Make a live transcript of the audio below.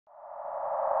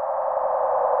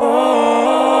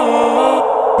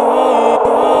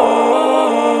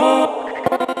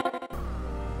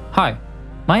Hi,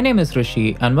 my name is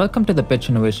Rishi and welcome to the Pitch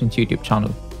Innovations YouTube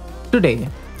channel. Today,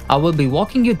 I will be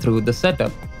walking you through the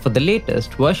setup for the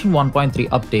latest version 1.3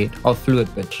 update of Fluid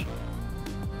Pitch.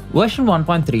 Version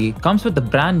 1.3 comes with a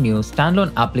brand new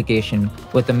standalone application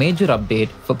with a major update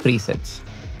for presets.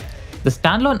 The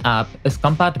standalone app is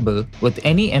compatible with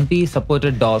any MPE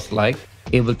supported DAWs like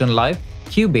Ableton Live,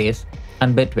 Cubase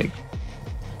and Bitwig.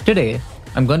 Today,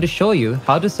 I'm going to show you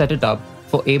how to set it up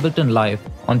for Ableton Live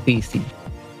on PC.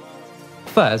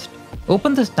 First,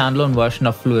 open the standalone version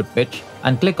of Fluid Pitch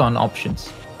and click on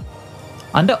Options.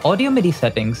 Under Audio MIDI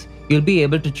settings, you'll be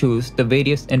able to choose the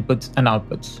various inputs and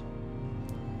outputs.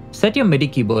 Set your MIDI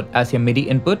keyboard as your MIDI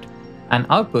input and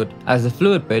output as the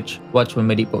Fluid Pitch virtual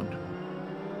MIDI port.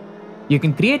 You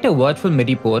can create a virtual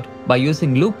MIDI port by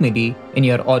using Loop MIDI in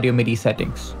your Audio MIDI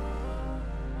settings.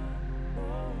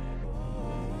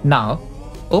 Now,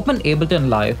 open Ableton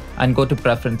Live and go to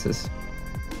Preferences.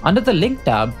 Under the Link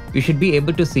tab, you should be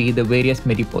able to see the various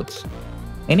MIDI ports.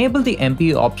 Enable the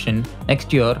MPE option next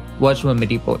to your virtual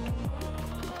MIDI port.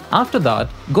 After that,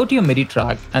 go to your MIDI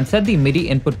track and set the MIDI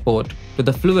input port to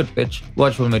the Fluid Pitch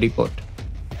virtual MIDI port.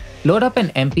 Load up an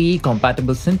MPE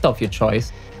compatible synth of your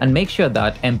choice and make sure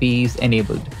that MPE is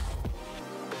enabled.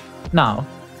 Now,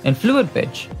 in Fluid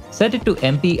Pitch, set it to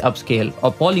MPE upscale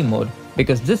or poly mode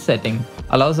because this setting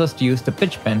allows us to use the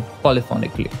pitch pen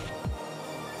polyphonically.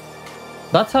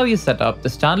 That's how you set up the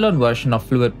standalone version of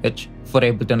Fluid Pitch for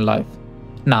Ableton Live.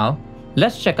 Now,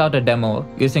 let's check out a demo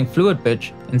using Fluid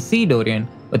Pitch in C Dorian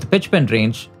with pitch pen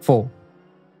range 4.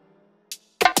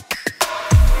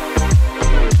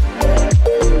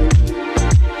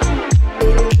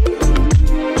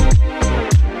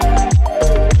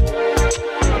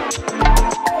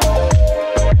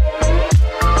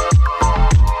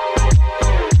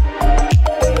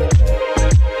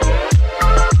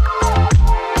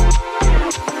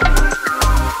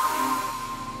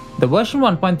 The version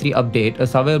 1.3 update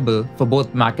is available for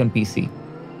both Mac and PC.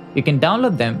 You can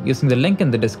download them using the link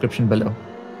in the description below.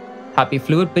 Happy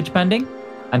Fluid Pitch pending,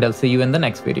 and I'll see you in the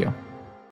next video.